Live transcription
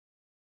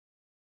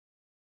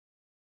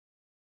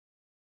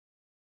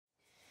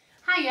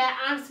Hiya,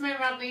 I'm Samantha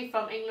Radley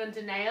from England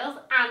and Nails,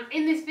 and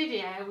in this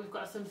video we've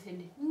got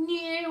something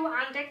new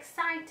and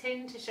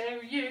exciting to show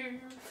you.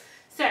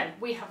 So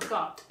we have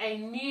got a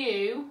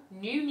new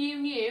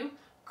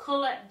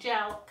colour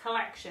gel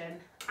collection,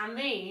 and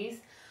these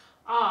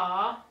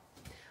are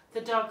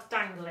the dog's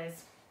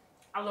danglers.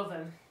 I love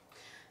them.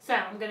 So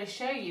I'm going to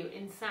show you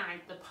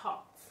inside the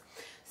pots.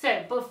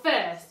 So, but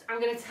first I'm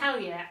going to tell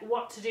you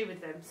what to do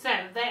with them. So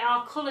they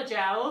are colour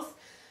gels.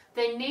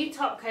 They need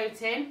top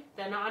coating,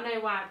 they're not a no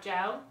wipe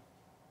gel,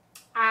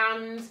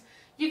 and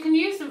you can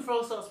use them for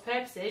all sorts of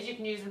purposes. You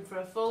can use them for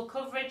a full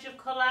coverage of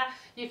colour,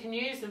 you can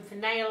use them for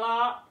nail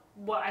art,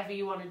 whatever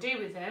you want to do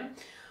with them.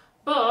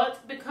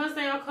 But because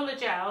they are colour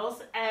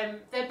gels,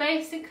 they're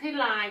basically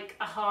like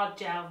a hard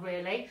gel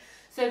really,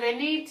 so they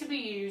need to be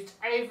used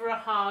over a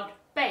hard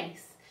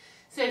base.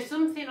 So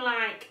something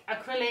like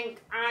acrylic,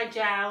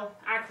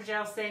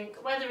 acrygel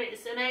zinc, whether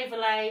it's an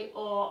overlay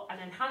or an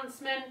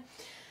enhancement.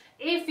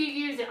 If you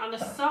use it on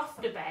a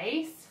softer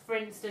base, for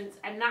instance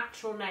a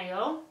natural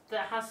nail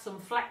that has some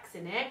flex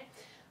in it,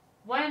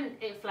 when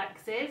it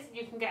flexes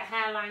you can get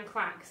hairline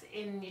cracks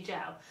in your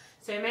gel.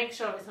 So make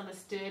sure it's on a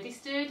sturdy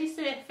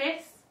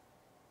surface,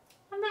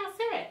 and that's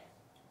it.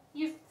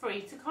 You're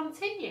free to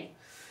continue.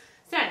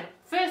 So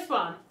first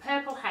one,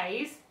 Purple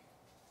Haze.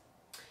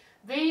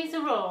 These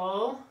are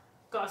all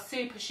got a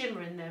super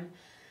shimmer in them,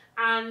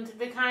 and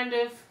they're kind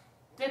of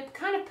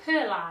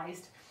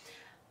pearlised.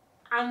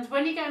 And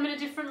when you get them in a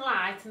different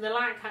light and the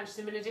light catches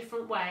them in a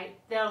different way,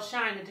 they'll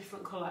shine a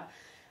different colour.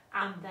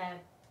 And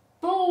they're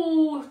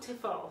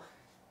beautiful.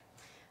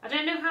 I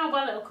don't know how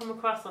well it'll come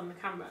across on the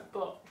camera,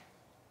 but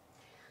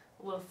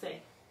we'll see.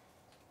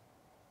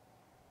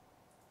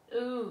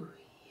 Ooh,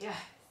 yes.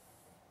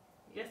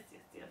 Yes.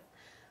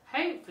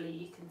 Hopefully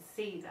you can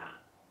see that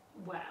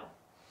well.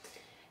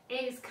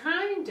 It's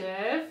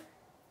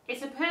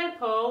it's a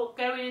purple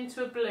going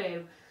into a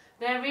blue.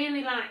 They're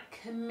really like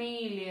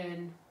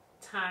chameleon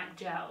type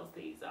gels,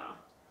 these are.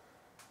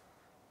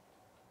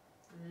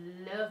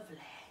 Lovely.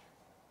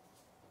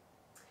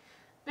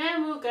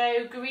 Then we'll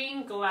go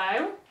Green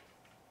Glow.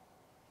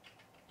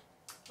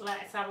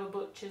 Let's have a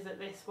butcher's at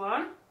this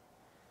one.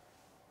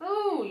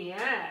 Oh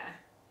yeah.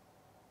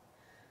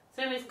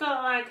 So it's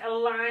got like a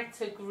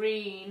lighter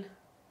green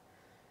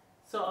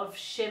sort of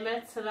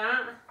shimmer to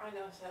that. I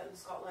know a certain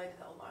Scott lady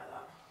that'll like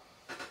that.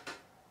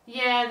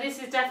 Yeah, this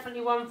is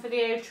definitely one for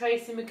the old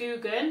Tracy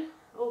McGugan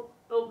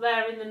up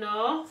there in the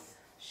north.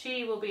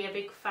 She will be a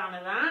big fan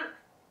of that.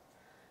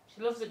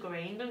 She loves the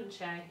green, doesn't she?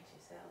 She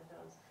certainly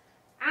does.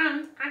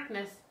 And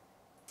Agnes.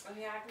 Oh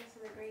yeah, Agnes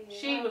and the green.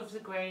 She loves the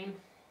green.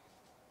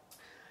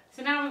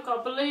 So now we've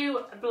got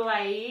Blue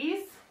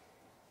Blaze.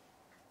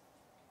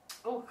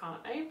 Oh, I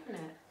can't open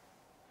it.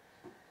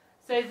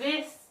 So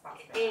this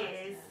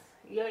is,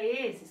 yeah,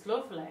 it is. It's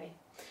lovely.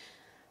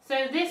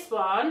 So this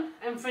one,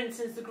 and for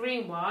instance the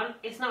green one,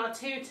 it's not a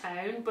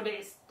two-tone, but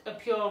it's a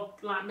pure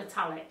like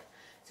metallic.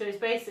 So it's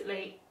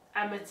basically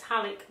a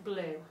metallic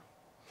blue.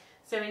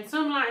 So in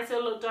some lights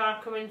it'll look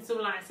darker, in some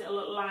lights it'll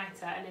look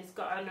lighter, and it's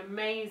got an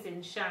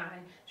amazing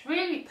shine. It's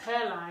really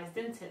pearlised,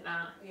 isn't it,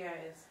 that? Yeah,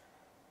 it is.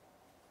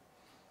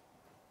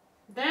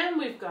 Then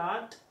we've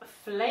got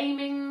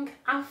Flaming,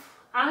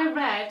 I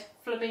read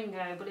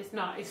Flamingo, but it's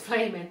not, it's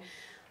Flaming.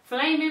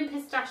 Flaming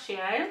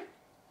Pistachio.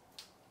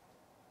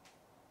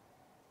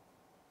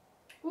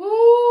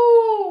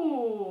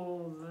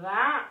 Ooh,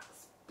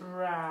 that's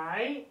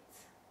bright.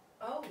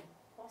 Oh,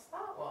 what's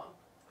that one?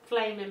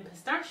 Flaming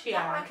Pistachio. Is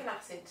that like an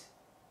acid?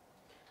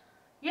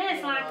 Yeah,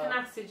 it's like an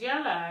acid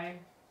yellow.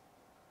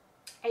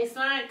 It's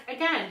like,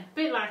 again, a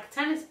bit like a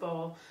tennis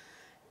ball.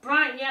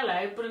 Bright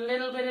yellow, but a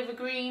little bit of a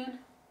green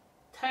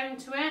tone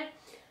to it.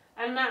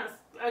 And that's,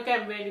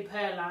 again, really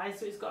pearlised,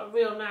 so it's got a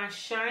real nice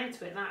shine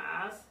to it, that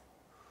has.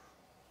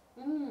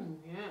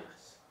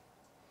 Yes.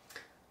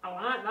 I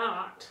like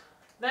that.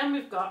 Then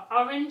we've got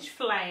Orange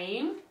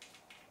Flame.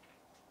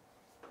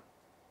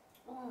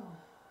 Oh.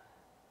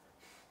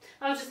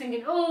 I was just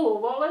thinking, oh,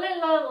 what will it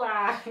look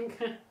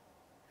like?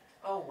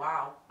 Oh,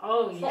 wow.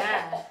 Oh,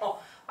 yeah.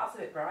 That's a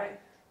bit bright.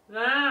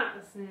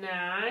 That's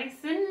nice,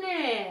 isn't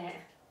it?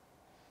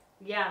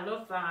 Yeah, I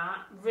love that.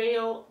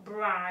 Real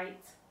bright,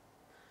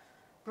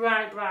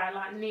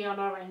 like neon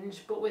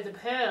orange, but with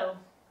a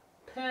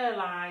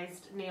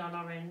pearlised neon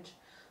orange.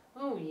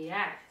 Oh,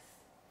 yes.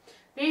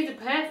 These are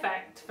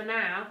perfect for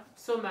now.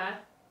 Summer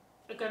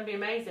are going to be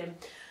amazing.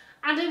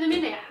 And at the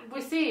minute,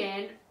 we're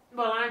seeing,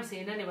 well, I'm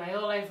seeing anyway,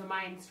 all over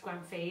my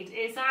Instagram feed,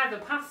 it's either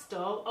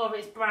pastel or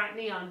it's bright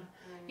neon.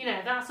 You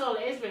know, that's all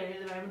it is really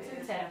at the moment,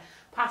 isn't it?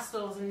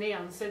 Pastels and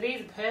neons. So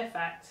these are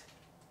perfect.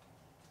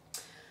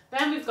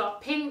 Then we've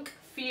got Pink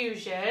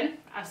Fusion.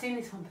 I've seen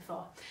this one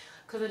before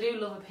because I do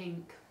love a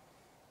pink.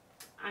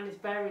 And it's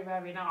very,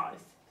 very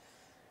nice.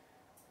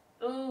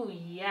 Oh,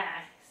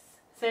 yes.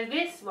 So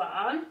this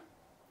one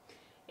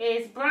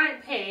is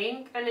bright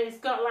pink, and it's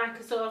got like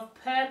a sort of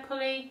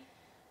purpley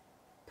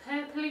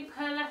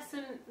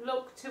pearlescent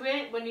look to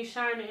it when you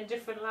shine it in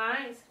different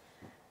lights.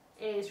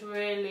 It's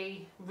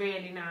really,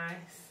 really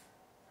nice.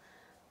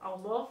 I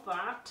love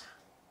that.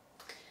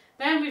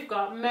 Then we've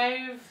got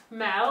Mauve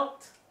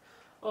Melt,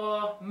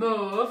 or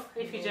Mauve,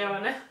 if you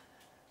Joanna.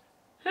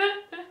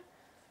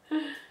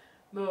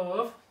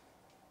 Mauve.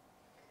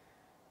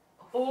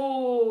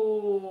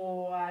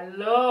 Oh, I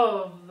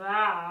love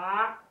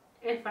that.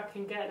 If I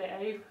can get it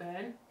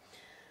open.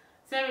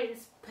 So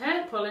it's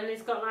purple and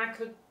it's got like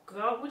a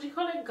gold, would you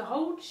call it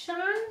gold shine?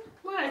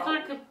 Well, it's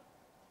like a...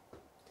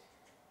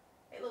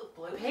 It looks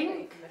blue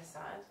pink from this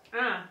side.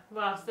 Ah,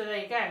 well, so there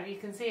you go. You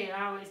can see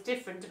how it's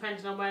different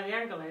depending on where the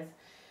angle is.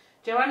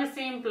 Joanna's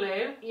seeing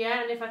blue,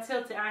 yeah, and if I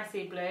tilt it I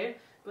see blue,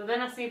 but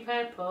then I see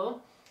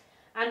purple.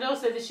 And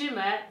also the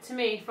shimmer, to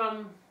me,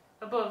 from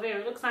above here,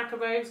 it looks like a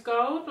rose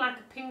gold, like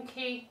a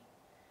pinky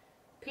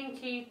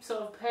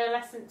sort of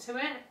pearlescent to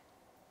it.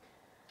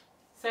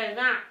 So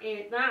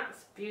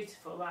that's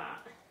beautiful,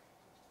 that.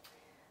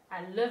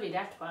 I love it,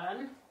 that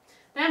one.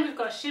 Then we've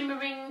got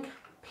shimmering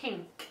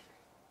pink.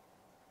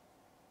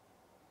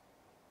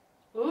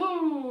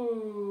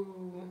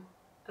 Ooh,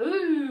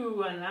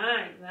 ooh, I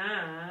like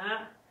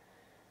that.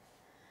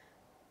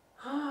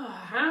 Oh,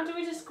 how do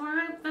we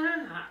describe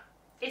that?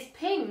 It's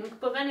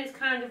pink, but then it's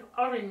kind of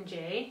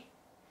orangey.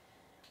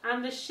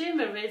 And the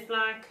shimmer is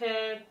like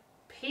a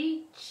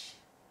peach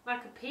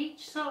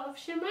sort of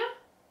shimmer.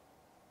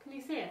 Can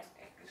you see it?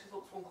 It just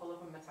looks one colour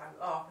from the time.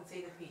 Oh, I can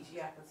see the peach.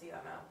 Yeah, I can see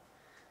that now.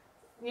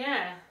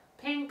 Yeah,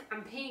 pink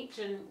and peach,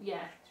 and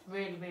yeah, it's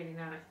really, really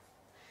nice.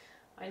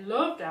 I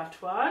love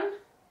that one.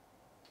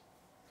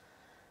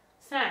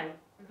 So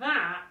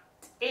that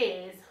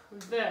is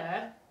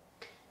the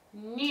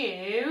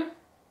new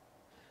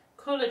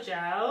colour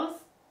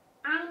gels,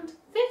 and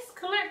this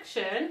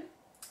collection,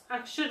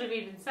 I should have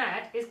even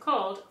said, is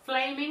called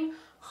Flaming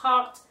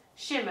Hot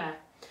Shimmer,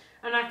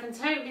 and I can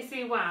totally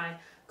see why,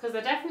 because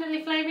they're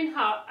definitely flaming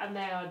hot and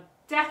they are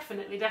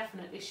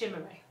definitely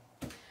shimmery.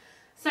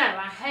 So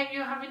I hope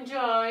you have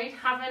enjoyed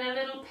having a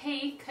little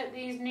peek at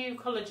these new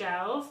colour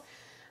gels,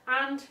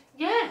 and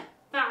yeah,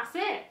 that's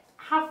it.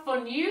 Have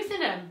fun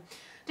using them.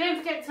 Don't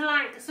forget to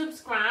like,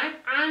 subscribe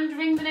and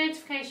ring the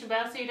notification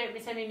bell so you don't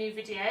miss any new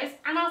videos,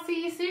 and I'll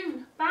see you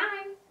soon.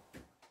 Bye!